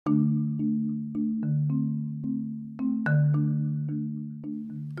Thank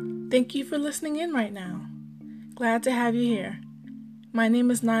you for listening in right now. Glad to have you here. My name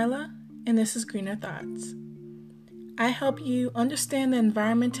is Nyla, and this is Greener Thoughts. I help you understand the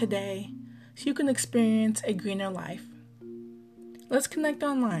environment today so you can experience a greener life. Let's connect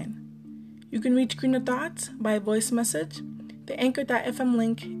online. You can reach Greener Thoughts by voice message. The Anchor.fm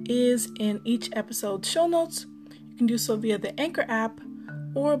link is in each episode's show notes. You can do so via the Anchor app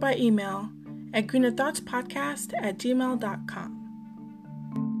or by email at greenerthoughtspodcast@gmail.com.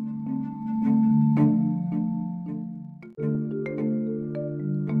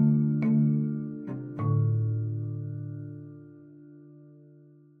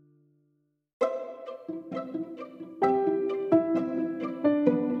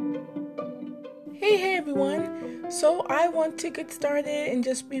 Hey everyone! So I want to get started and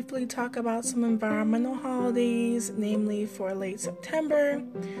just briefly talk about some environmental holidays, namely for late September.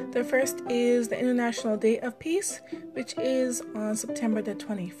 The first is the International Day of Peace, which is on September the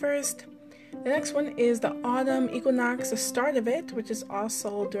 21st. The next one is the autumn equinox, the start of it, which is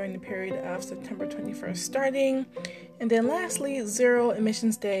also during the period of September 21st starting. And then lastly, Zero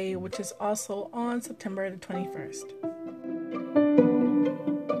Emissions Day, which is also on September the 21st.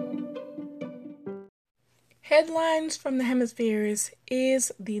 Headlines from the Hemispheres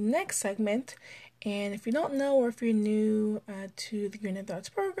is the next segment, and if you don't know or if you're new to the Greener Thoughts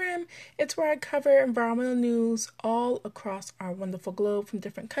program, it's where I cover environmental news all across our wonderful globe from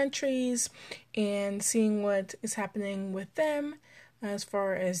different countries and seeing what is happening with them as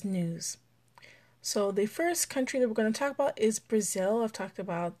far as news. So the first country that we're going to talk about is Brazil. I've talked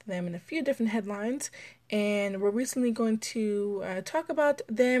about them in a few different headlines, and we're recently going to talk about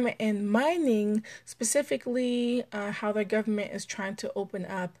them and mining, specifically how their government is trying to open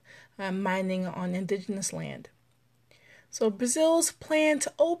up mining on indigenous land. So Brazil's plan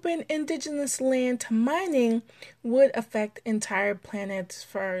to open indigenous land to mining would affect entire planets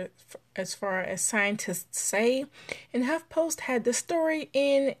as far as scientists say. And HuffPost had the story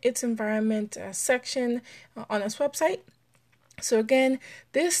in its environment section on its website. So again,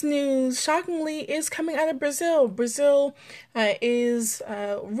 this news, shockingly, is coming out of Brazil. Brazil is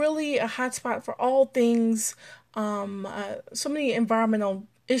really a hotspot for all things, so many environmental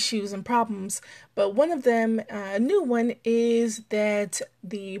issues and problems, but one of them, a new one, is that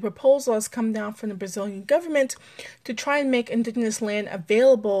the proposal has come down from the Brazilian government to try and make indigenous land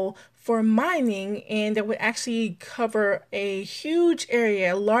available for mining, and that would actually cover a huge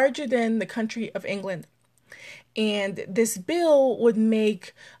area, larger than the country of England. And this bill would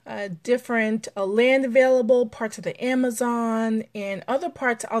make different land available, parts of the Amazon and other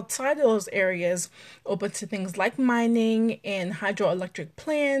parts outside of those areas, open to things like mining and hydroelectric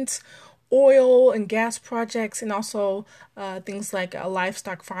plants, oil and gas projects, and also things like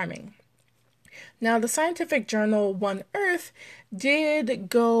livestock farming. Now, the scientific journal One Earth did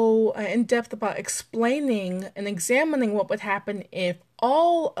go in depth about explaining and examining what would happen if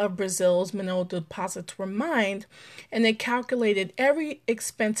all of Brazil's mineral deposits were mined, and they calculated every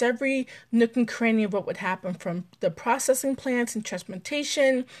expense, every nook and cranny of what would happen from the processing plants and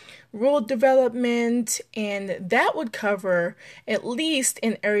transportation, rural development, and that would cover at least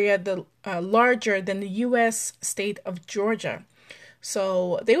an area larger than the U.S. state of Georgia.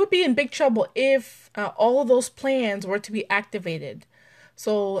 So they would be in big trouble if all of those plans were to be activated.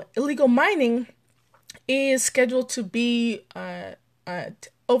 So illegal mining is scheduled to be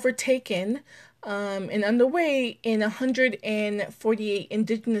overtaken and underway in 148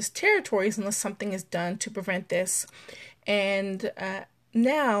 indigenous territories unless something is done to prevent this. And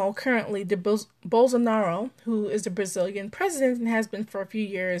now, currently, Bolsonaro, who is the Brazilian president and has been for a few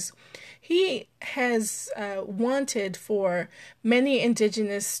years, he has wanted for many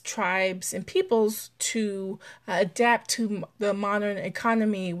indigenous tribes and peoples to adapt to the modern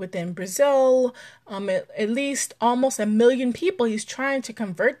economy within Brazil. At least almost 1 million people, he's trying to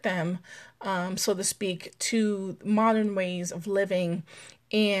convert them, so to speak, to modern ways of living.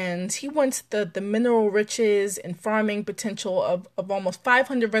 And he wants the mineral riches and farming potential of almost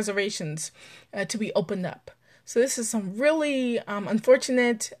 500 reservations to be opened up. So this is some really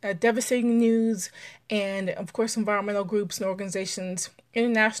unfortunate, devastating news. And of course, environmental groups and organizations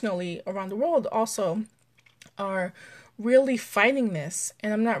internationally around the world also are really fighting this.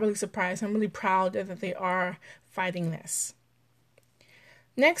 And I'm not really surprised. I'm really proud that they are fighting this.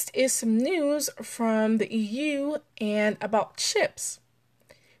 Next is some news from the EU and about ships.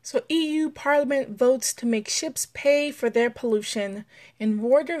 So EU Parliament votes to make ships pay for their pollution, and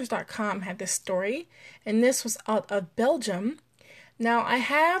Reuters.com had this story, and this was out of Belgium. Now, I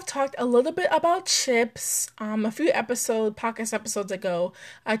have talked a little bit about chips. A few podcast episodes ago,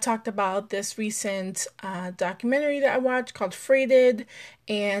 I talked about this recent documentary that I watched called Freighted,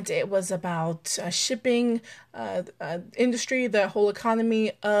 and it was about shipping industry, the whole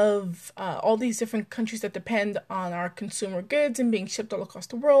economy of all these different countries that depend on our consumer goods and being shipped all across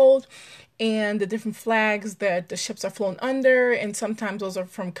the world, and the different flags that the ships are flown under, and sometimes those are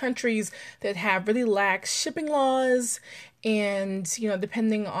from countries that have really lax shipping laws. And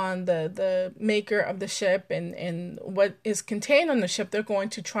depending on the maker of the ship and what is contained on the ship, they're going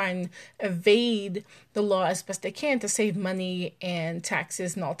to try and evade the law as best they can to save money and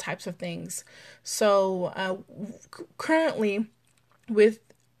taxes and all types of things. So currently, with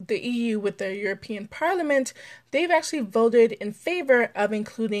the EU, with the European Parliament, they've actually voted in favor of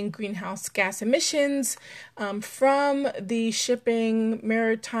including greenhouse gas emissions from the shipping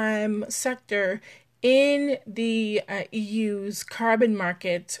maritime sector in the EU's carbon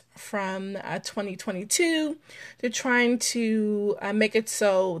market from 2022. They're trying to make it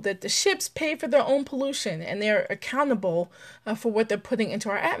so that the ships pay for their own pollution and they're accountable for what they're putting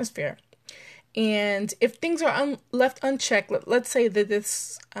into our atmosphere. And if things are left unchecked, let's say that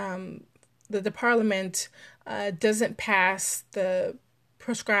that the Parliament doesn't pass the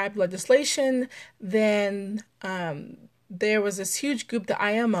prescribed legislation, then there was this huge group, the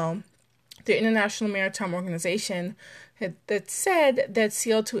IMO, the International Maritime Organization, that said that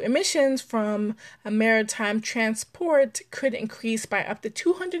CO2 emissions from a maritime transport could increase by up to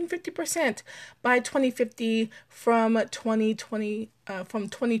 250% by 2050 from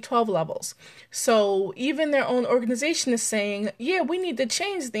 2012 levels. So even their own organization is saying, yeah, we need to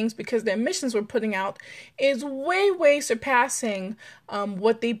change things because the emissions we're putting out is way surpassing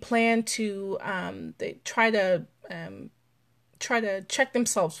what they plan to they try to check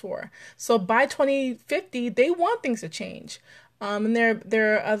themselves for. So by 2050, they want things to change. And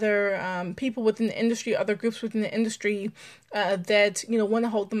there are other people within the industry, other groups within the industry that want to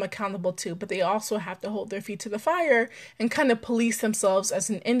hold them accountable too. But they also have to hold their feet to the fire and kind of police themselves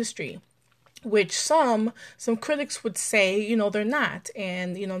as an industry, which some critics would say they're not,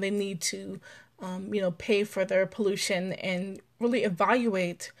 and they need to pay for their pollution and really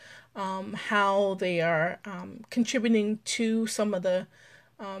evaluate how they are contributing to some of the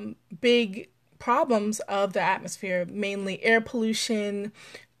big problems of the atmosphere, mainly air pollution,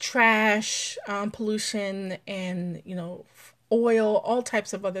 trash pollution, and oil, all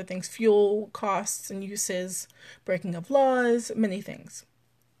types of other things, fuel costs and uses, breaking of laws, many things.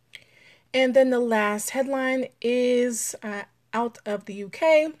 And then the last headline is out of the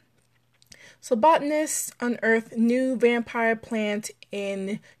UK. So botanists unearth new vampire plant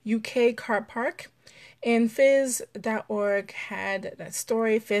in UK car park. And phys.org had that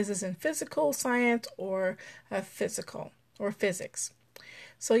story. Phys is in physical science or physical or physics.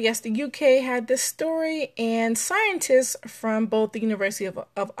 So yes, the UK had this story, and scientists from both the University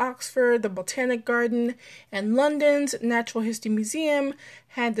of Oxford, the Botanic Garden, and London's Natural History Museum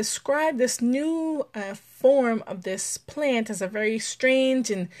had described this new form of this plant as a very strange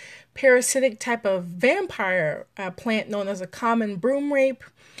and parasitic type of vampire plant known as a common broom rape.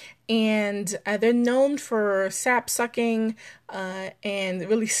 And they're known for sap sucking and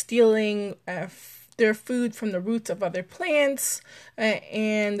really stealing their food from the roots of other plants,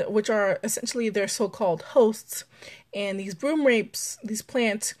 and which are essentially their so-called hosts. And these broom rapes, these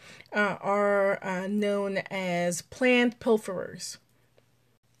plants, are known as plant pilferers.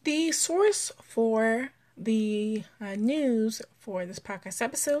 The source for the news for this podcast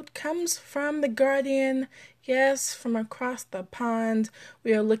episode comes from The Guardian. Yes, from across the pond.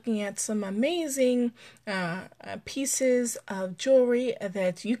 We are looking at some amazing pieces of jewelry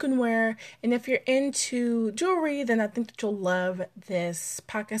that you can wear. And if you're into jewelry, then I think that you'll love this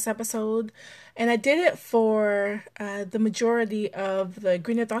podcast episode. And I did it for the majority of the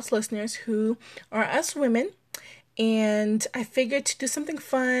Greener Thoughts listeners who are us women. And I figured to do something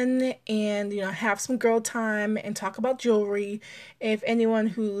fun and, have some girl time and talk about jewelry. If anyone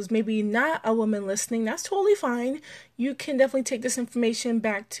who's maybe not a woman listening, that's totally fine. You can definitely take this information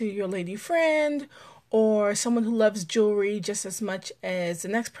back to your lady friend or someone who loves jewelry just as much as the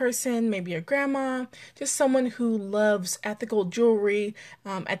next person, maybe your grandma, just someone who loves ethical jewelry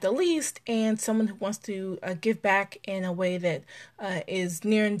at the least, and someone who wants to give back in a way that is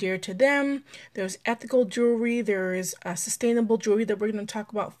near and dear to them. There's ethical jewelry, there's sustainable jewelry that we're going to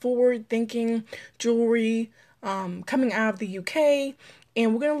talk about, forward-thinking jewelry coming out of the UK.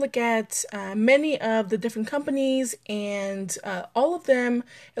 And we're going to look at many of the different companies, and all of them,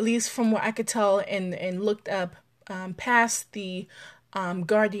 at least from what I could tell and looked up past the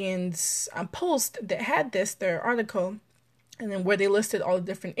Guardian's post that had their article, and then where they listed all the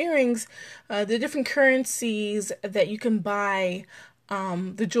different earrings, the different currencies that you can buy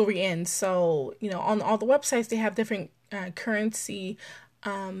the jewelry in. So, on all the websites, they have different currency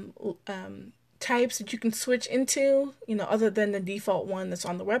um, types that you can switch into, other than the default one that's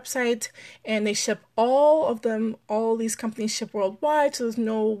on the website. And they ship all of them, all these companies ship worldwide, so there's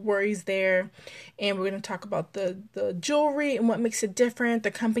no worries there. And we're going to talk about the jewelry and what makes it different,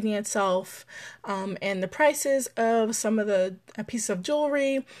 the company itself, and the prices of some of the pieces of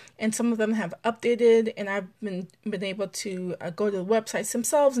jewelry. And some of them have updated, and I've been able to go to the websites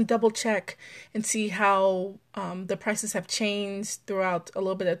themselves and double check and see how the prices have changed throughout a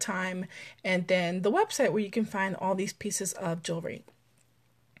little bit of time, and then the website where you can find all these pieces of jewelry.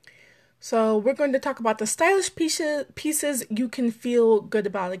 So we're going to talk about the stylish pieces you can feel good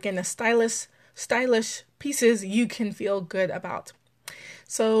about. Again, the stylish pieces you can feel good about.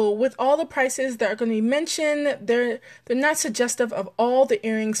 So with all the prices that are going to be mentioned, they're not suggestive of all the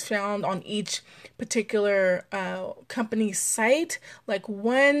earrings found on each particular company's site. Like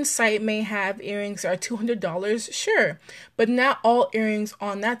one site may have earrings that are $200, sure, but not all earrings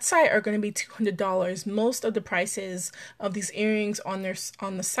on that site are going to be $200. Most of the prices of these earrings on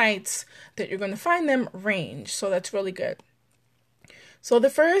the sites that you're going to find them range, so that's really good. So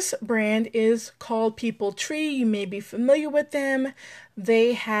the first brand is called People Tree. You may be familiar with them.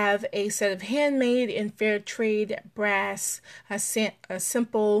 They have a set of handmade and fair trade brass,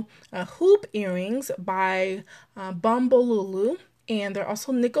 simple hoop earrings by Bombolulu. And they're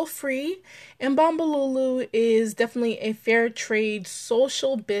also nickel free. And Bombolulu is definitely a fair trade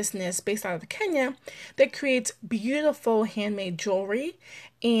social business based out of Kenya that creates beautiful handmade jewelry,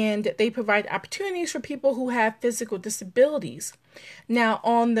 and they provide opportunities for people who have physical disabilities. Now,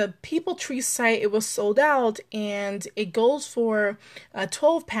 on the People Tree site, it was sold out, and it goes for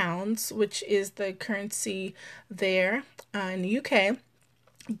 12 pounds, which is the currency there in the UK.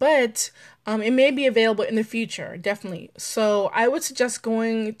 But it may be available in the future, definitely. So I would suggest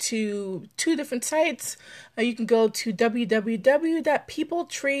going to two different sites. You can go to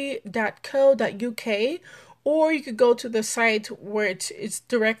www.peopletree.co.uk, or you could go to the site where it's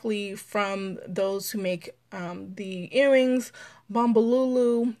directly from those who make the earrings,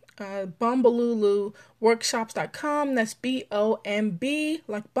 Bombolulu, BomboluluWorkshops.com. That's BOMB,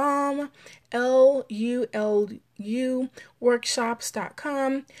 like bomb, LULU,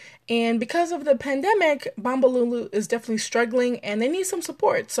 workshops.com. And because of the pandemic, Bombolulu is definitely struggling and they need some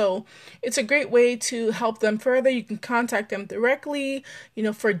support. So it's a great way to help them further. You can contact them directly,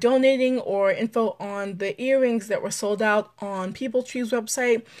 for donating or info on the earrings that were sold out on People Tree's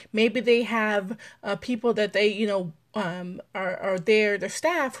website. Maybe they have people that they, are there, their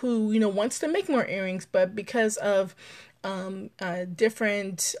staff who, wants to make more earrings, but because of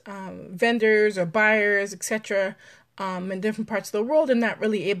different vendors or buyers, etc., in different parts of the world, are not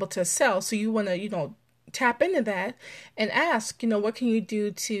really able to sell. So you want to, tap into that and ask, what can you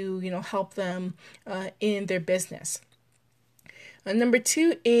do to, help them in their business. Number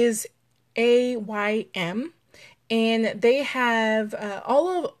 2 is AYM, and they have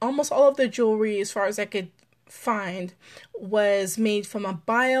almost all of their jewelry, as far as I could find, was made from a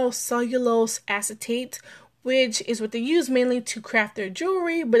biocellulose acetate, which is what they use mainly to craft their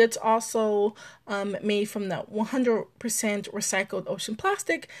jewelry, but it's also made from the 100% recycled ocean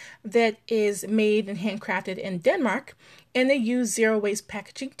plastic that is made and handcrafted in Denmark. And they use zero waste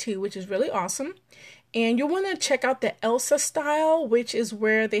packaging too, which is really awesome. And you'll want to check out the Elsa style, which is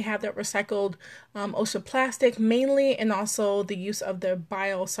where they have that recycled ocean plastic mainly, and also the use of the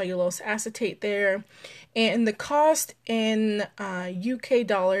biocellulose acetate there. And the cost in UK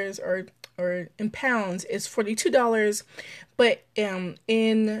dollars or in pounds is $42, but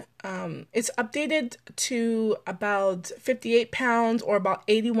it's updated to about 58 pounds or about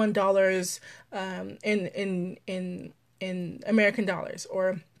 $81 in American dollars,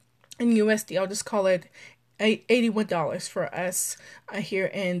 or in USD. I'll just call it $81 for us here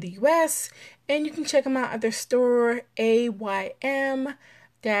in the US. And you can check them out at their store,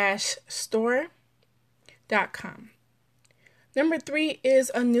 aym-store.com. Number 3 is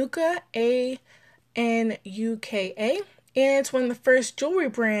Anuka, ANUKA. And it's one of the first jewelry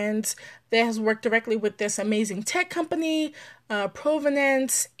brands that has worked directly with this amazing tech company,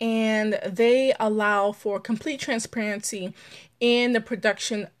 Provenance, and they allow for complete transparency in the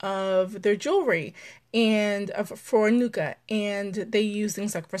production of their jewelry and for Anuka. And they use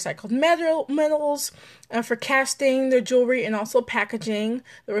things like recycled metals for casting their jewelry, and also packaging,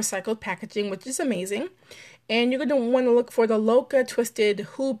 the recycled packaging, which is amazing. And you're going to want to look for the Loca Twisted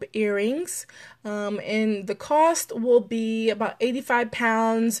Hoop earrings. And the cost will be about 85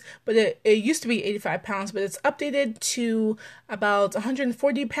 pounds, but it used to be 85 pounds, but it's updated to about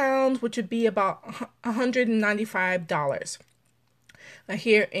 140 pounds, which would be about $195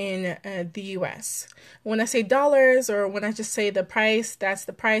 here in the US. When I say dollars, or when I just say the price, that's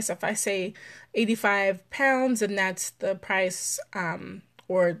the price. If I say 85 pounds, and that's the price,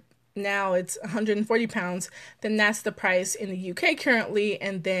 or now it's 140 pounds, then that's the price in the UK currently,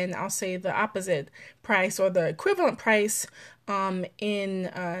 and then I'll say the opposite price or the equivalent price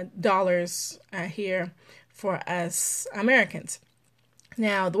in dollars here for us Americans.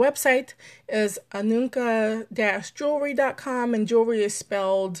 Now, the website is anunka-jewelry.com, and jewelry is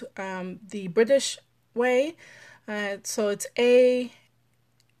spelled the British way. So it's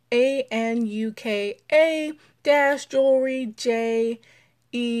ANUKA-jewelry,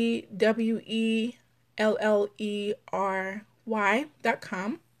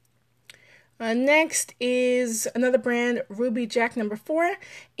 JEWELLERY.com. Next is another brand, Ruby Jack number 4,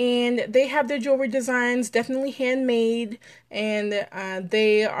 and they have their jewelry designs definitely handmade, and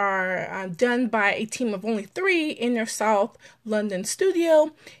they are done by a team of only 3 in their South London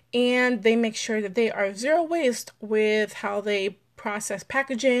studio, and they make sure that they are zero waste with how they process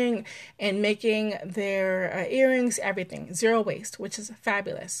packaging and making their earrings, everything, zero waste, which is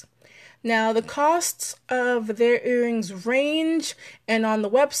fabulous. Now, the costs of their earrings range, and on the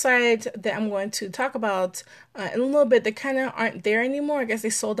website that I'm going to talk about in a little bit, they kind of aren't there anymore. I guess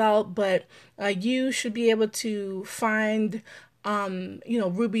they sold out, but you should be able to find,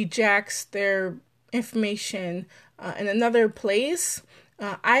 Ruby Jacks, their information in another place.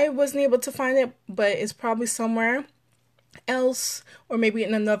 I wasn't able to find it, but it's probably somewhere else, or maybe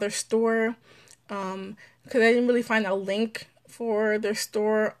in another store, because I didn't really find a link for their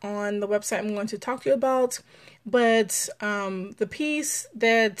store on the website I'm going to talk to you about. But the piece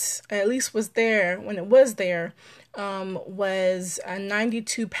that at least was there when it was there was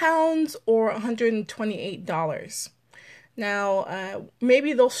 92 pounds or $128. Now,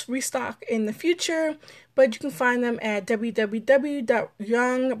 maybe they'll restock in the future, but you can find them at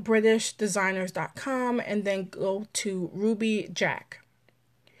www.youngbritishDesigners.com and then go to Ruby Jack.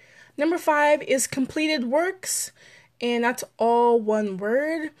 Number 5 is Completed Works, and that's all one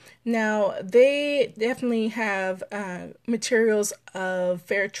word. Now, they definitely have materials of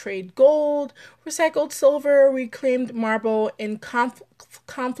fair trade gold, recycled silver, reclaimed marble, and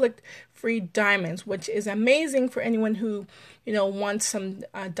conflict-free diamonds, which is amazing for anyone who, wants some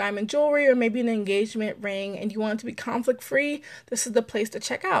diamond jewelry or maybe an engagement ring and you want it to be conflict-free. This is the place to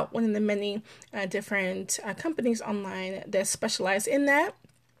check out. One of the many different companies online that specialize in that.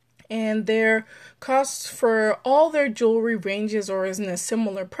 And their costs for all their jewelry ranges or is in a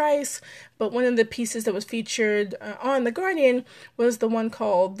similar price. But one of the pieces that was featured on The Guardian was the one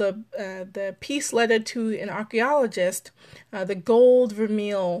called the Peace Letter to an Archaeologist, the gold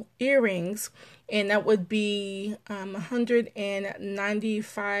vermeil earrings. And that would be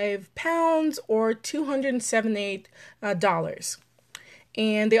 195 pounds or $278.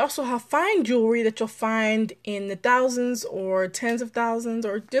 And they also have fine jewelry that you'll find in the thousands or tens of thousands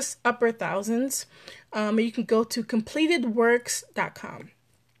or just upper thousands. You can go to completedworks.com.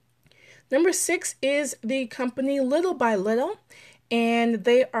 Number 6 is the company Little by Little. And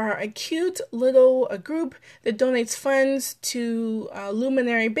they are a cute little group that donates funds to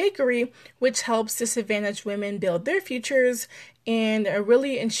Luminary Bakery, which helps disadvantaged women build their futures and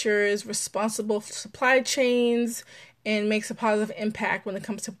really ensures responsible supply chains and makes a positive impact when it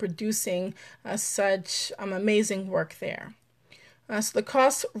comes to producing such amazing work there. So the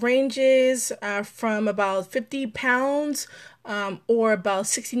cost ranges from about 50 pounds or about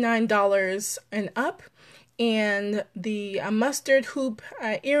 $69 and up. And the mustard hoop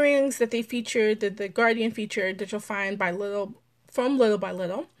earrings that they featured, that the Guardian featured, that you'll find from Little by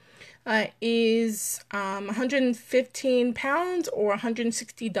Little, is 115 pounds or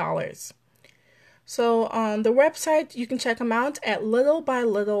 $160. So on the website, you can check them out at Little by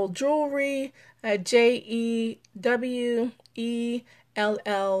Little Jewelry,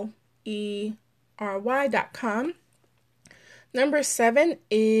 JEWELLERY.com. Number 7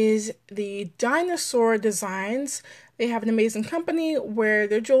 is the Dinosaur Designs. They have an amazing company where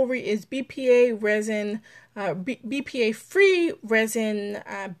their jewelry is BPA resin, BPA-free resin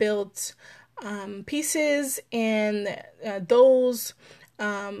built pieces, and those.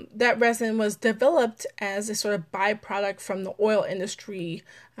 That resin was developed as a sort of byproduct from the oil industry,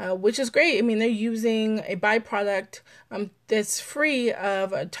 which is great. I mean, they're using a byproduct that's free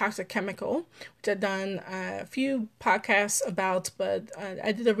of a toxic chemical, which I've done a few podcasts about, but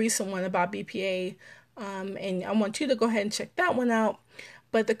I did a recent one about BPA and I want you to go ahead and check that one out.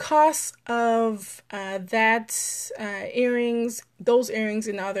 But the cost of earrings, those earrings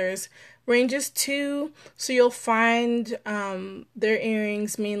and others, ranges too. So you'll find their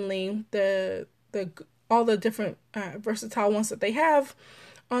earrings, mainly the all the different versatile ones that they have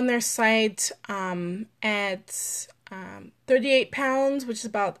on their site, at 38 pounds, which is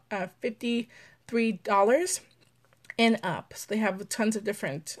about $53 and up. So they have tons of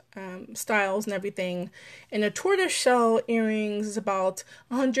different styles and everything. And a tortoiseshell earrings is about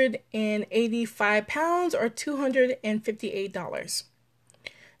 185 pounds or $258.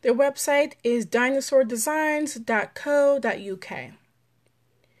 Their website is dinosaurdesigns.co.uk.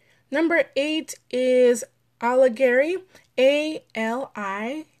 Number 8 is Aligheri,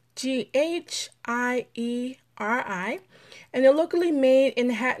 Aligheri, and they're locally made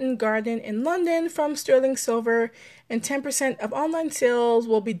in Hatton Garden in London from sterling silver, and 10% of online sales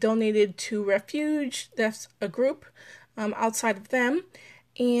will be donated to Refuge. That's a group outside of them.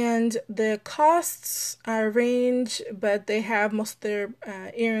 And the costs range, but they have most of their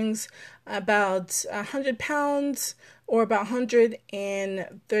earrings about 100 pounds or about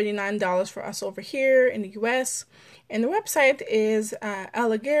 $139 for us over here in the US. And the website is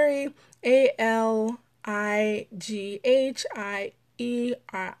Aligheri,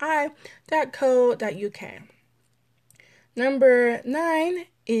 ALIGHIERI.co.uk. Number 9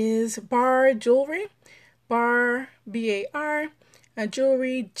 is Bar Jewelry, Bar, B-A-R,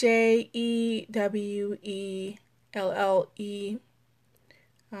 Jewelry, JEWELLERY,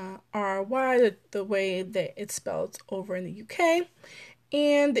 the way that it's spelled over in the UK.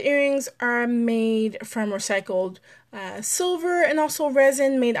 And the earrings are made from recycled silver and also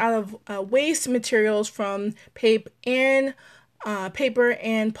resin made out of waste materials from paper and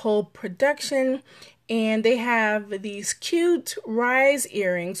pulp production. And they have these cute rise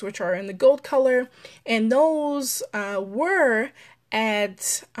earrings, which are in the gold color. And those were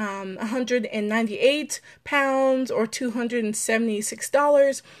at 198 pounds or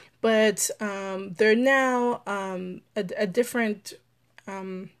 $276. But they're now a different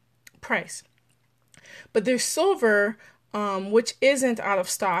price. But their silver, which isn't out of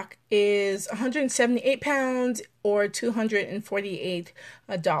stock, is 178 pounds or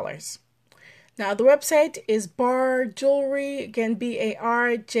 $248. Now the website is Bar Jewelry, again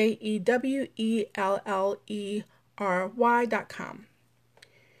BARJEWELLERY.com.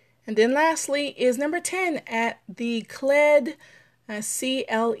 And then lastly is number 10 at the CLED,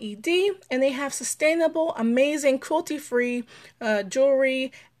 CLED, and they have sustainable, amazing, cruelty-free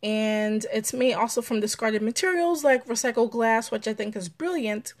jewelry, and it's made also from discarded materials like recycled glass, which I think is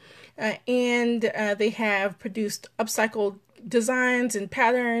brilliant, and they have produced upcycled designs and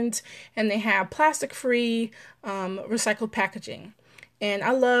patterns, and they have plastic-free recycled packaging. And I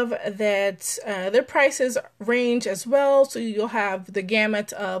love that their prices range as well, so you'll have the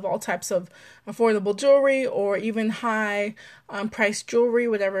gamut of all types of affordable jewelry or even high priced jewelry,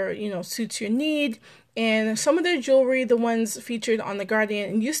 whatever suits your need. And some of their jewelry, the ones featured on The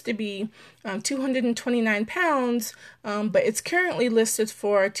Guardian, used to be 229 pounds, but it's currently listed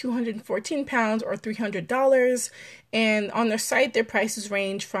for 214 pounds or $300. And on their site, their prices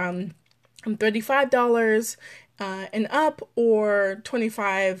range from $35 and up, or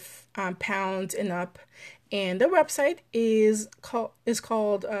 25 pounds and up. And their website is called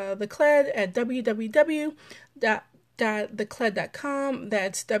The CLED at www.thecled.com.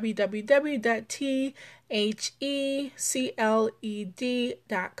 That's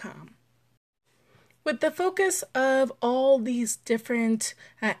www.thecled.com. With the focus of all these different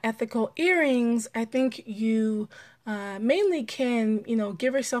ethical earrings, I think you mainly can,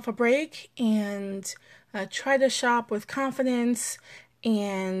 give yourself a break and try to shop with confidence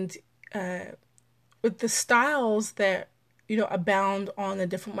and with the styles that abound on the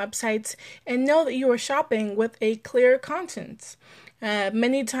different websites, and know that you are shopping with a clear conscience.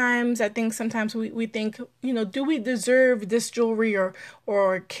 Many times, I think sometimes we think, do we deserve this jewelry,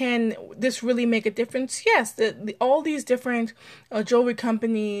 or can this really make a difference? Yes, all these different jewelry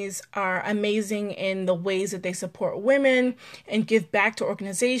companies are amazing in the ways that they support women and give back to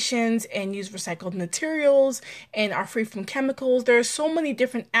organizations and use recycled materials and are free from chemicals. There are so many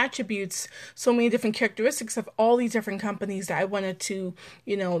different attributes, so many different characteristics of all these different companies that I wanted to,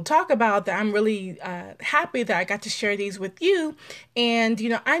 talk about, that I'm really happy that I got to share these with you. And,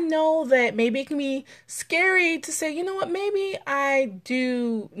 I know that maybe it can be scary to say, maybe I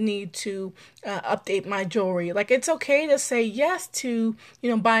do need to update my jewelry. Like, it's okay to say yes to,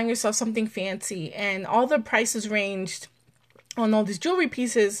 buying yourself something fancy. And all the prices ranged on all these jewelry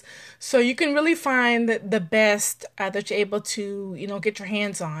pieces, so you can really find the best that you're able to, get your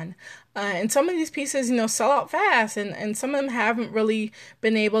hands on. And some of these pieces, sell out fast, and some of them haven't really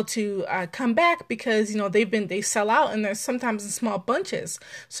been able to come back because, they sell out, and they're sometimes in small bunches.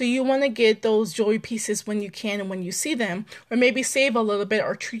 So you want to get those jewelry pieces when you can and when you see them, or maybe save a little bit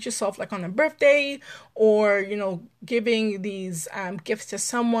or treat yourself like on a birthday, or, giving these gifts to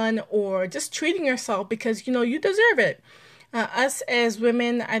someone, or just treating yourself because, you deserve it. Us as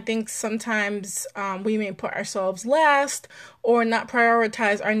women, I think sometimes we may put ourselves last or not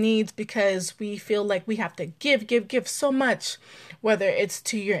prioritize our needs because we feel like we have to give so much, whether it's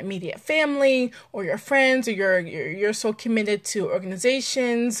to your immediate family or your friends, or you're so committed to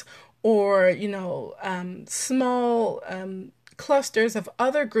organizations, or small clusters of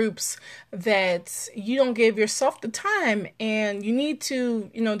other groups that you don't give yourself the time, and you need to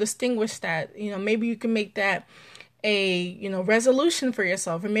distinguish that. Maybe you can make that a resolution for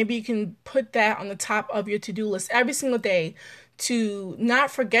yourself, or maybe you can put that on the top of your to-do list every single day, to not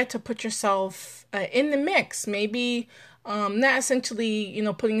forget to put yourself in the mix. Maybe not essentially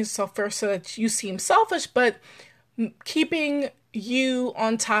putting yourself first so that you seem selfish, but keeping you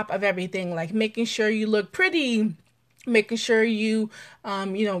on top of everything, like making sure you look pretty, making sure you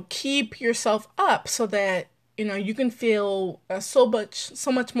keep yourself up so that you can feel so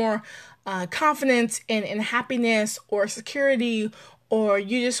much more confidence and happiness or security, or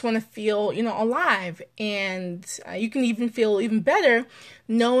you just want to feel alive. And you can even feel even better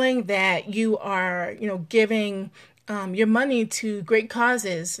knowing that you are giving your money to great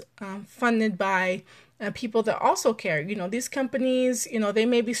causes, funded by people that also care. These companies, they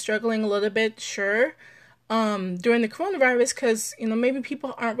may be struggling a little bit, sure, during the coronavirus, because maybe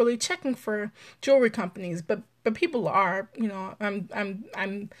people aren't really checking for jewelry companies, but people are.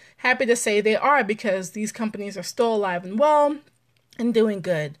 I'm happy to say they are, because these companies are still alive and well and doing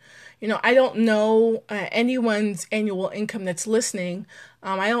good. I don't know anyone's annual income that's listening.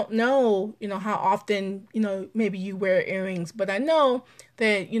 I don't know how often maybe you wear earrings, but I know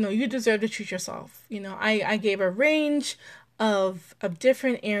that you deserve to treat yourself. I gave a range of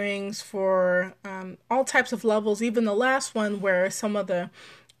different earrings for all types of levels. Even the last one, where some of the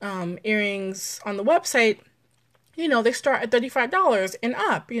earrings on the website, they start at $35 and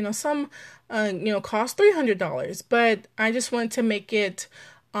up. Some cost $300. But I just wanted to make it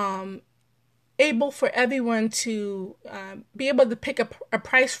able for everyone to be able to pick a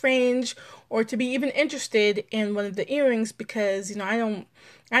price range, or to be even interested in one of the earrings, because I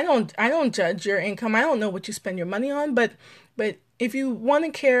don't judge your income. I don't know what you spend your money on, but if you want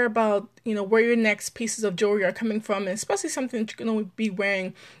to care about where your next pieces of jewelry are coming from, and especially something that you're going to be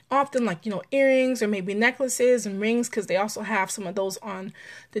wearing often, like earrings or maybe necklaces and rings, because they also have some of those on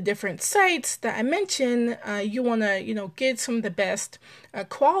the different sites that I mentioned, you want to get some of the best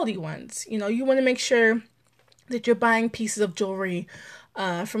quality ones. You want to make sure that you're buying pieces of jewelry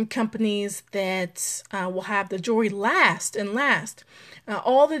from companies that will have the jewelry last and last.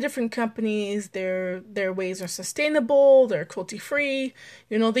 All the different companies, their ways are sustainable, they're cruelty-free,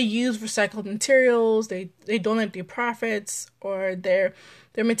 they use recycled materials, they donate their profits, or their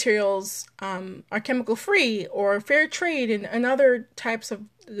materials are chemical-free or fair trade, and other types of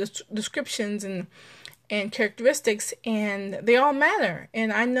descriptions and characteristics, and they all matter.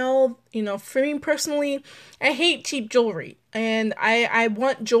 And I know, for me personally, I hate cheap jewelry, and I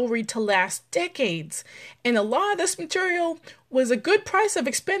want jewelry to last decades. And a lot of this material was a good price of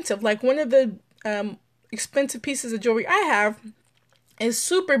expensive. Like, one of the expensive pieces of jewelry I have is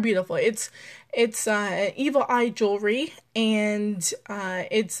super beautiful. It's evil eye jewelry, and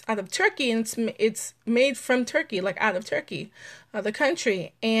it's out of Turkey, and it's made from Turkey, like out of Turkey, the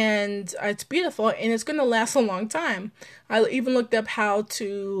country, and it's beautiful, and it's gonna last a long time. I even looked up how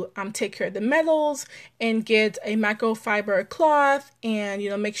to take care of the metals and get a microfiber cloth, and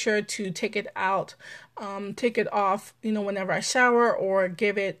make sure to take it out, take it off, whenever I shower, or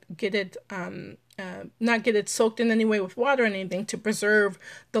get it not get it soaked in any way with water or anything, to preserve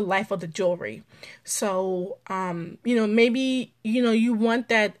the life of the jewelry. So, maybe, you want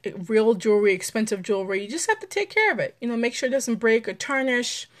that real jewelry, expensive jewelry. You just have to take care of it. Make sure it doesn't break or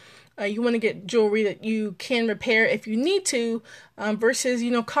tarnish. You want to get jewelry that you can repair if you need to, versus,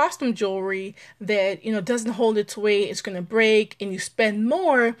 costume jewelry that, doesn't hold its weight. It's going to break, and you spend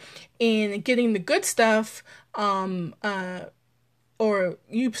more in getting the good stuff, or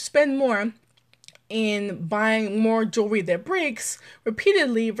you spend more in buying more jewelry that breaks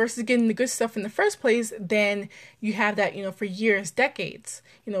repeatedly versus getting the good stuff in the first place, then you have that, for years, decades,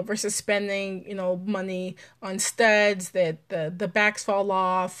 versus spending, money on studs that the backs fall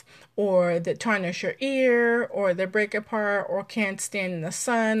off, or that tarnish your ear, or that break apart, or can't stand in the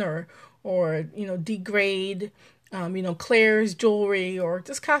sun, or degrade. Claire's jewelry, or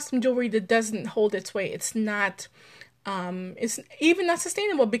just costume jewelry that doesn't hold its weight. It's even not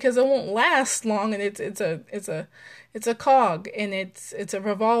sustainable because it won't last long, and it's a cog, and it's a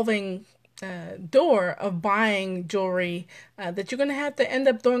revolving door of buying jewelry that you're gonna have to end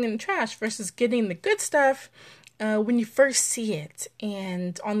up throwing in the trash versus getting the good stuff when you first see it,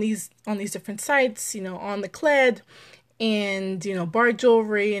 and on these different sites, on the Cled. And, Bar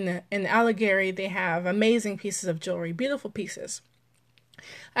Jewelry and Alligary, they have amazing pieces of jewelry, beautiful pieces.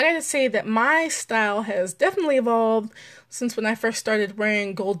 I gotta say that my style has definitely evolved since when I first started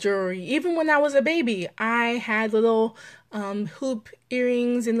wearing gold jewelry. Even when I was a baby, I had little hoop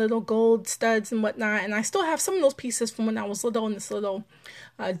earrings and little gold studs and whatnot, and I still have some of those pieces from when I was little in this little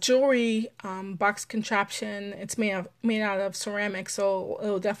jewelry box contraption. It's made out of ceramic, so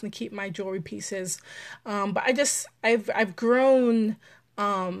it'll definitely keep my jewelry pieces. But I've grown.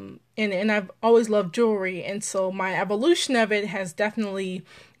 And I've always loved jewelry, and so my evolution of it has definitely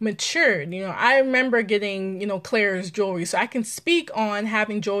matured. I remember getting, Claire's jewelry, so I can speak on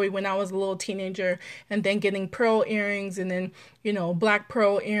having jewelry when I was a little teenager, and then getting pearl earrings, and then, black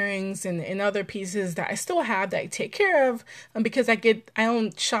pearl earrings, and other pieces that I still have that I take care of, because I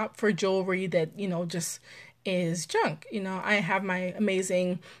don't shop for jewelry that, just is junk. I have my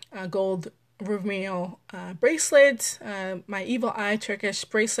amazing gold Ruvimil bracelet, my Evil Eye Turkish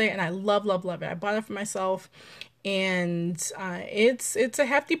bracelet, and I love it. I bought it for myself, and it's a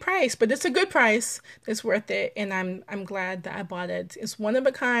hefty price, but it's a good price. It's worth it, and I'm glad that I bought it. It's one of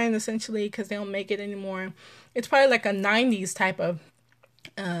a kind, essentially, because they don't make it anymore. It's probably like a 90s type of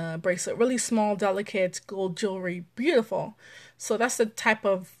bracelet, really small, delicate gold jewelry, beautiful. So that's the type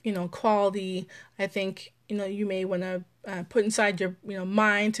of quality I think you may want to put inside your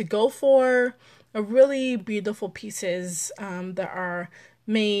mind to go for a really beautiful pieces that are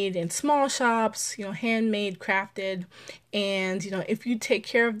made in small shops, handmade, crafted, and if you take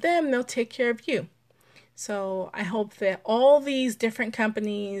care of them, they'll take care of you. So I hope that all these different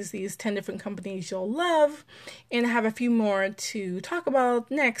companies, these 10 different companies, you'll love, and I have a few more to talk about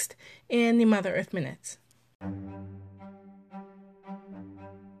next in the Mother Earth Minutes.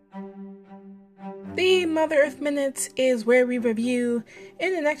 The Mother Earth Minutes is where we review,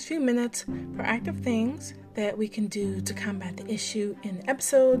 in the next few minutes, proactive things that we can do to combat the issue in the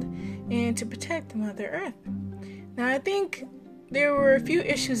episode and to protect Mother Earth. Now, I think there were a few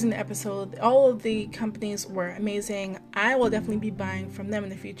issues in the episode. All of the companies were amazing. I will definitely be buying from them in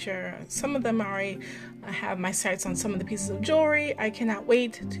the future. Some of them already have my sights on some of the pieces of jewelry. I cannot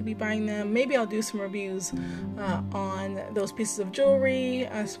wait to be buying them. Maybe I'll do some reviews on those pieces of jewelry,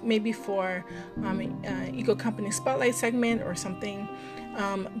 maybe for Eco Company Spotlight segment or something.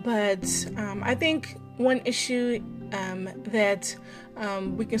 But I think one issue that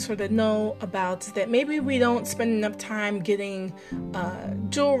we can sort of know about that maybe we don't spend enough time getting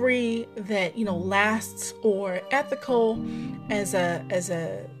jewelry that lasts or ethical as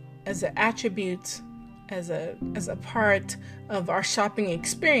an attribute, as a part of our shopping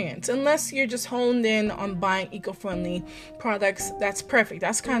experience. Unless you're just honed in on buying eco-friendly products, that's perfect.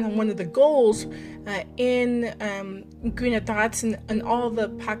 That's kind of one of the goals in Greener Thoughts and all the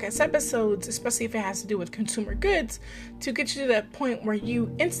podcast episodes, especially if it has to do with consumer goods, to get you to that point where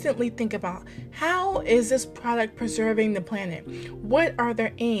you instantly think about, how is this product preserving the planet? What are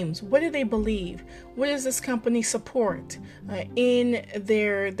their aims? What do they believe? What does this company support in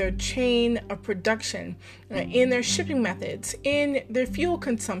their chain of production, in their shipping methods, in their fuel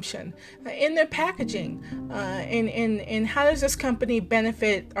consumption, in their packaging, and how does this company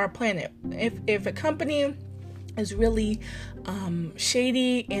benefit our planet? If a company is really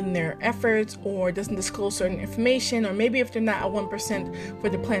shady in their efforts, or doesn't disclose certain information, or maybe if they're not a 1% for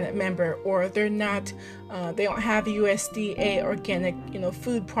the planet member, or they're not, they don't have USDA organic,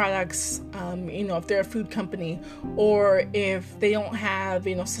 food products, if they're a food company, or if they don't have,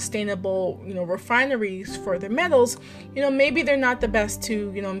 sustainable, refineries for their metals, maybe they're not the best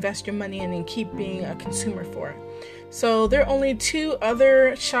to, invest your money in and keep being a consumer for. So there are only two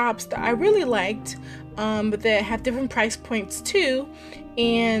other shops that I really liked, but they have different price points too,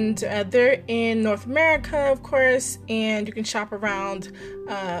 and they're in North America, of course, and you can shop around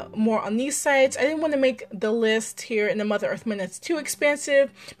more on these sites. I didn't want to make the list here in the Mother Earth Minutes too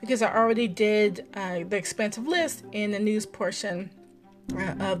expansive, because I already did the expansive list in the news portion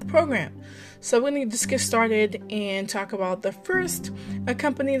of the program. So we're going to just get started and talk about the first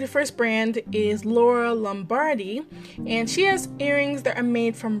company. The first brand is Laura Lombardi, and she has earrings that are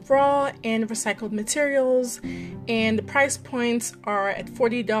made from raw and recycled materials, and the price points are at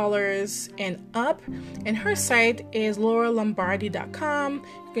 $40 and up. And her site is lauralombardi.com.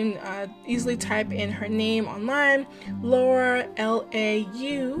 You can easily type in her name online, Laura, L-A-U-R-A,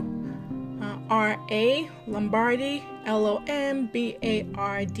 Lombardi,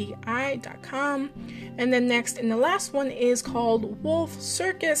 LOMBARDI.com. And then next, and the last one is called Wolf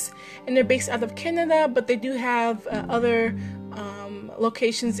Circus, and they're based out of Canada, but they do have other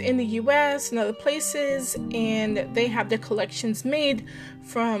locations in the US and other places, and they have their collections made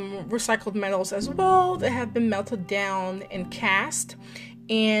from recycled metals as well that have been melted down and cast.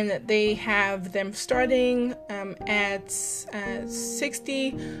 And they have them starting at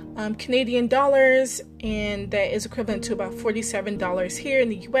 60 Canadian dollars, and that is equivalent to about $47 here in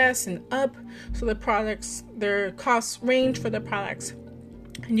the US and up. So their costs range for the products.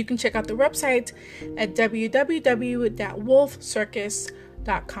 And you can check out the website at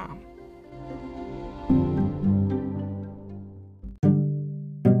www.wolfcircus.com.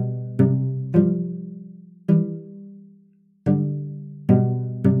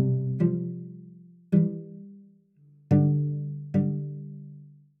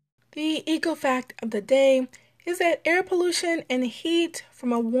 The eco fact of the day is that air pollution and heat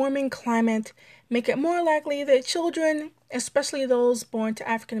from a warming climate make it more likely that children, especially those born to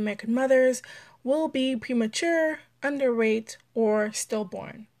African American mothers, will be premature, underweight, or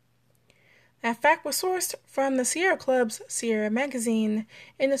stillborn. That fact was sourced from the Sierra Club's Sierra magazine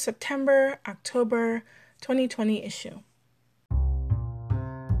in the September-October 2020 issue.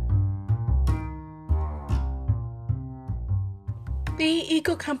 The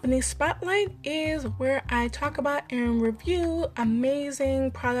Eco Company Spotlight is where I talk about and review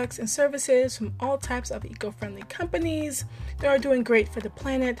amazing products and services from all types of eco-friendly companies that are doing great for the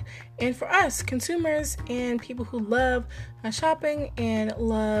planet and for us, consumers and people who love shopping and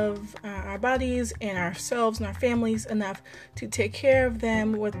love our bodies and ourselves and our families enough to take care of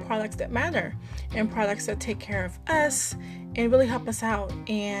them with products that matter and products that take care of us and really help us out.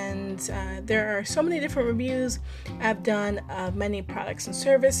 And there are so many different reviews I've done of many products and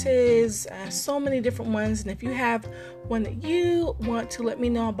services, so many different ones. And if you have one that you want to let me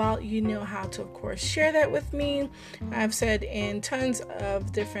know about, you know how to, of course, share that with me. I've said in tons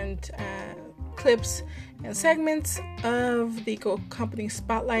of different clips and segments of the Eco Company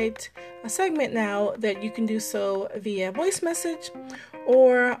Spotlight, a segment now that you can do so via voice message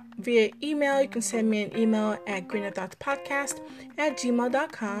or via email. You can send me an email at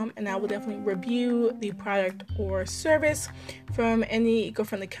greenerthoughtspodcast@gmail.com, and I will definitely review the product or service from any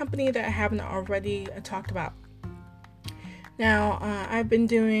eco-friendly company that I haven't already talked about. Now, I've been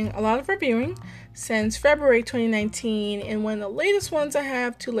doing a lot of reviewing since February 2019, and one of the latest ones I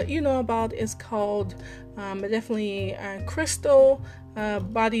have to let you know about is called Crystal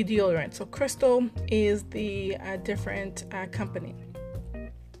Body Deodorant. So Crystal is the different company.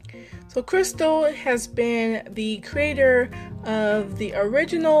 So Crystal has been the creator of the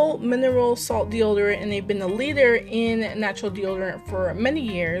original mineral salt deodorant, and they've been the leader in natural deodorant for many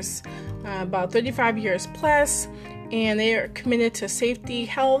years, about 35 years plus. And they are committed to safety,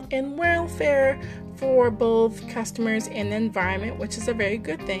 health, and welfare for both customers and the environment, which is a very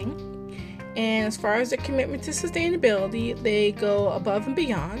good thing. And as far as their commitment to sustainability, they go above and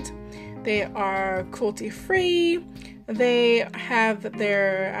beyond. They are cruelty-free. They have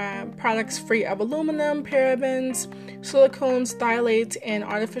their products free of aluminum, parabens, silicones, phthalates, and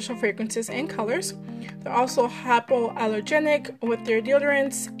artificial fragrances and colors. They're also hypoallergenic with their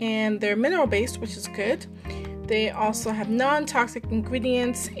deodorants, and they're mineral-based, which is good. They also have non-toxic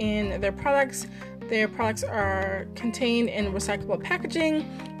ingredients in their products. Their products are contained in recyclable packaging,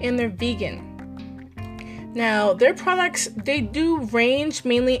 and they're vegan. Now, their products, they do range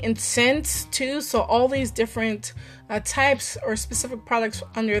mainly in scents too, so all these different types or specific products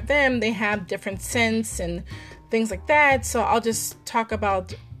under them, they have different scents and things like that. So I'll just talk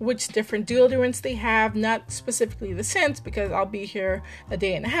about which different deodorants they have, not specifically the scents, because I'll be here a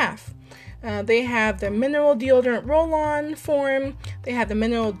day and a half. They have the mineral deodorant roll-on form. They have the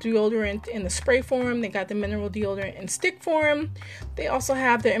mineral deodorant in the spray form. They got the mineral deodorant in stick form. They also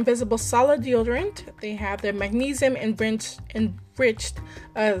have their invisible solid deodorant. They have their magnesium enriched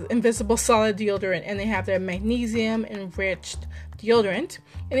invisible solid deodorant, and they have their magnesium enriched deodorant.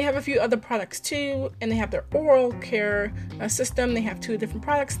 And they have a few other products too, and they have their oral care system. They have 2 different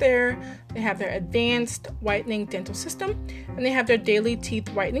products there. They have their advanced whitening dental system, and they have their daily teeth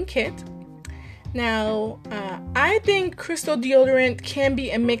whitening kit. Now, I think Crystal deodorant can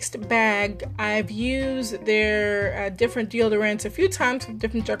be a mixed bag. I've used their different deodorants a few times from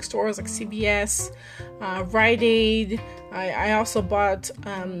different drugstores like CVS, Rite Aid. I also bought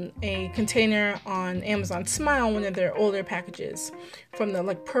a container on Amazon Smile, one of their older packages, from the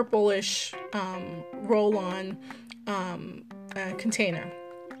like purplish roll-on container.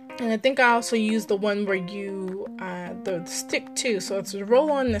 And I think I also used the one where the stick too. So it's a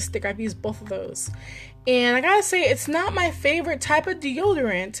roll-on and a stick. I've used both of those. And I gotta say, it's not my favorite type of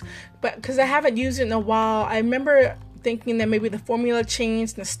deodorant, but because I haven't used it in a while. I remember thinking that maybe the formula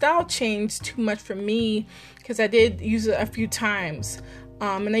changed and the style changed too much for me, because I did use it a few times.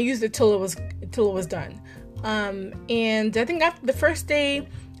 And I used it till it was done. And I think after the first day,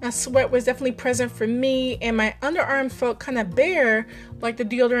 sweat was definitely present for me, and my underarms felt kind of bare, like the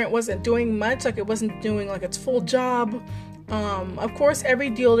deodorant wasn't doing much, like it wasn't doing like its full job. Of course, every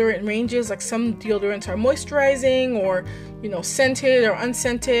deodorant ranges, like some deodorants are moisturizing or, scented or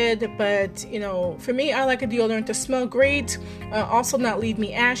unscented, but, for me, I like a deodorant to smell great, also not leave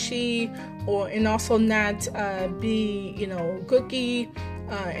me ashy, and also not be, gooky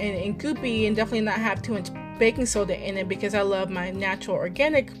and goopy, and definitely not have too much baking soda in it, because I love my natural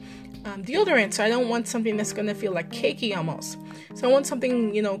organic deodorant. So I don't want something that's going to feel like cakey almost. So I want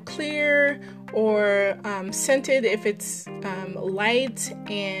something, clear or scented if it's light,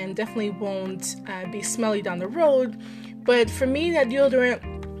 and definitely won't be smelly down the road. But for me, that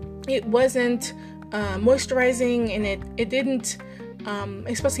deodorant, it wasn't moisturizing, and it didn't,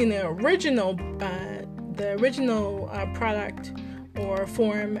 especially in the original product or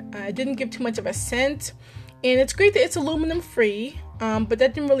form, it didn't give too much of a scent. And it's great that it's aluminum free, but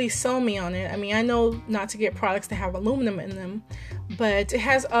that didn't really sell me on it. I mean, I know not to get products that have aluminum in them, but it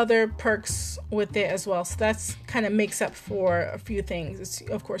has other perks with it as well. So that's kind of makes up for a few things. It's,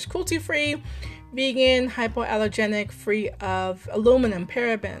 of course, cruelty free, vegan, hypoallergenic, free of aluminum,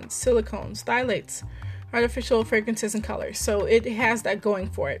 parabens, silicones, phthalates, artificial fragrances, and colors. So it has that going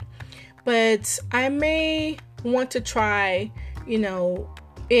for it. But I may want to try,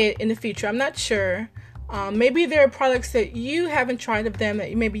 it in the future. I'm not sure. Maybe there are products that you haven't tried of them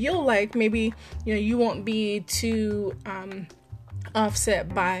that maybe you'll like. Maybe you won't be too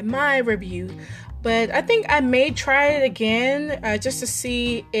offset by my review, but I think I may try it again just to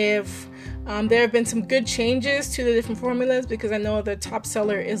see if there have been some good changes to the different formulas, because I know the top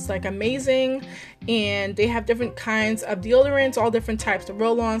seller is like amazing, and they have different kinds of deodorants, all different types, the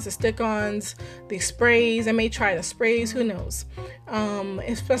roll-ons, the stick-ons, the sprays. I may try the sprays, who knows,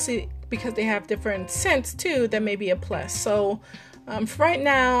 especially because they have different scents too. That may be a plus. So for right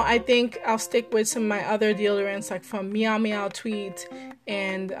now, I think I'll stick with some of my other deodorants, like from Meow Meow, Tweet,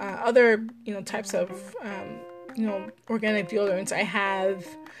 and other types of organic deodorants. I have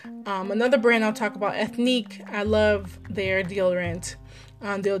another brand I'll talk about, Ethnique. I love their deodorant,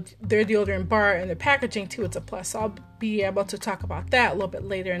 their deodorant bar, and their packaging too. It's a plus. So I'll be able to talk about that a little bit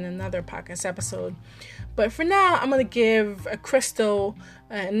later in another podcast episode. But for now, I'm going to give a Crystal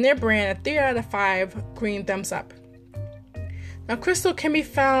and their brand a 3 out of 5 green thumbs up. Now, Crystal can be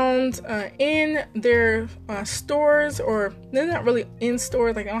found in their stores, or they're not really in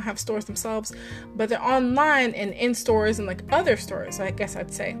stores, like they don't have stores themselves, but they're online and in stores and like other stores, I guess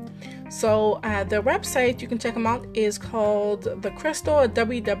I'd say. So their website, you can check them out, is called The Crystal at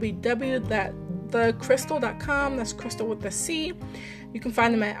www.thecrystal.com. That's Crystal with a C. You can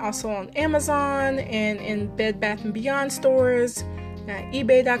find them also on Amazon and in Bed Bath & Beyond stores,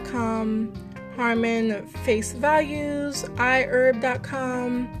 eBay.com, Harmon Face Values,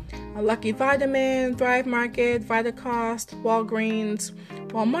 iHerb.com, Lucky Vitamin, Thrive Market, Vitacost, Walgreens,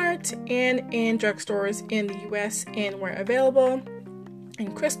 Walmart, and in drugstores in the US and where available.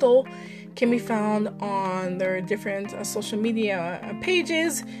 And Crystal can be found on their different social media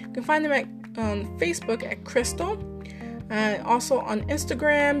pages. You can find them on Facebook at Crystal. Also on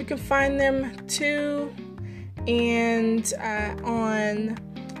Instagram, you can find them too. And on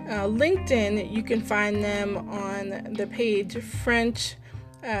LinkedIn, you can find them on the page French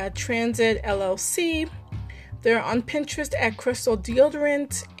Transit LLC. They're on Pinterest at Crystal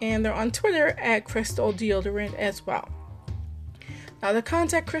Deodorant, and they're on Twitter at Crystal Deodorant as well. Now, to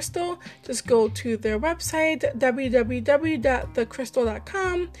contact Crystal, just go to their website,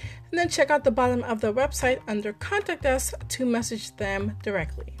 www.thecrystal.com, and then check out the bottom of the website under Contact Us to message them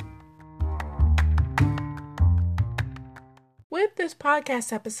directly. With this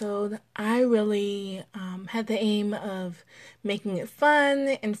podcast episode, I really had the aim of making it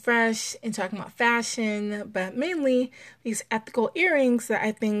fun and fresh and talking about fashion, but mainly these ethical earrings that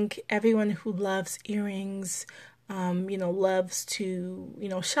I think everyone who loves earrings loves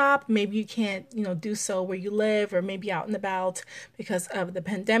to, shop. Maybe you can't, do so where you live or maybe out and about because of the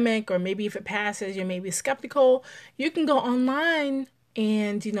pandemic, or maybe if it passes, you're maybe skeptical. You can go online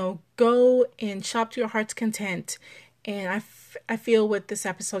and, go and shop to your heart's content. And I feel with this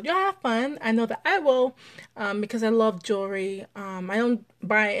episode, you'll have fun. I know that I will, because I love jewelry. I don't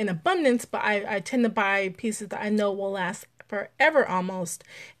buy in abundance, but I tend to buy pieces that I know will last forever almost.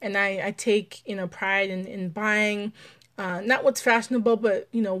 And I take, pride in buying not what's fashionable, but,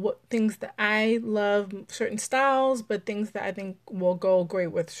 what things that I love, certain styles, but things that I think will go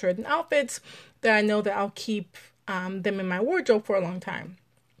great with certain outfits that I know that I'll keep them in my wardrobe for a long time.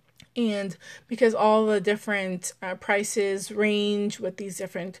 And because all the different prices range with these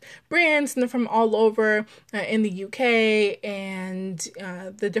different brands, and they're from all over in the UK, and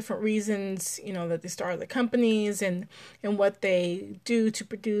the different reasons, that they started the companies and what they do to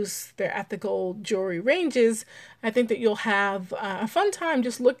produce their ethical jewelry ranges, I think that you'll have a fun time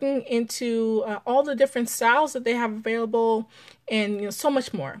just looking into all the different styles that they have available, and so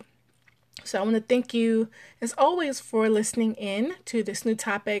much more. So I want to thank you, as always, for listening in to this new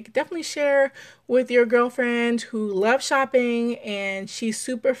topic. Definitely share with your girlfriend who loves shopping, and she's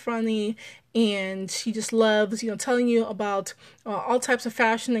super funny, and she just loves, telling you about all types of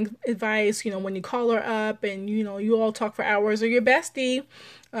fashion advice, when you call her up and, you all talk for hours, or your bestie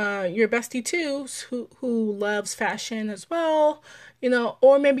too, who loves fashion as well,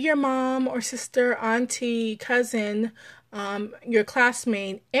 or maybe your mom or sister, auntie, cousin, your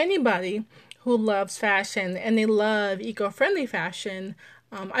classmate, anybody who loves fashion and they love eco-friendly fashion.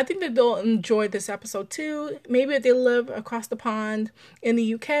 I think that they'll enjoy this episode too. Maybe if they live across the pond in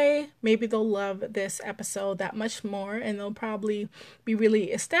the UK, maybe they'll love this episode that much more, and they'll probably be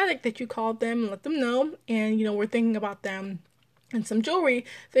really ecstatic that you called them and let them know. And, we're thinking about them and some jewelry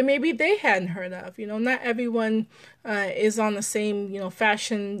that maybe they hadn't heard of. Not everyone is on the same,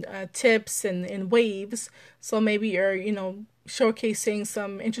 fashion tips and waves. So maybe you're, showcasing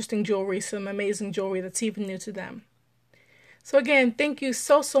some interesting jewelry, some amazing jewelry that's even new to them. So again, thank you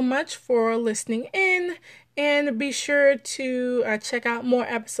so much for listening in, and be sure to check out more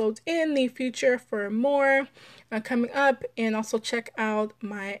episodes in the future for more coming up, and also check out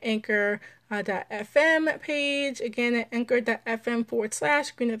my Anchor.fm page, again at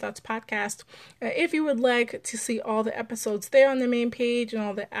Anchor.fm/Greener Thoughts Podcast. If you would like to see all the episodes there on the main page and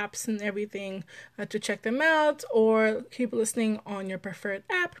all the apps and everything to check them out, or keep listening on your preferred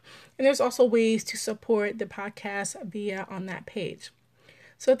app. And there's also ways to support the podcast via on that page.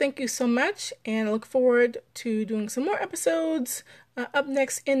 So thank you so much, and I look forward to doing some more episodes up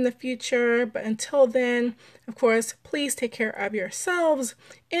next in the future. But until then, of course, please take care of yourselves,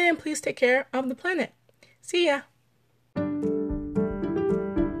 and please take care of the planet. See ya!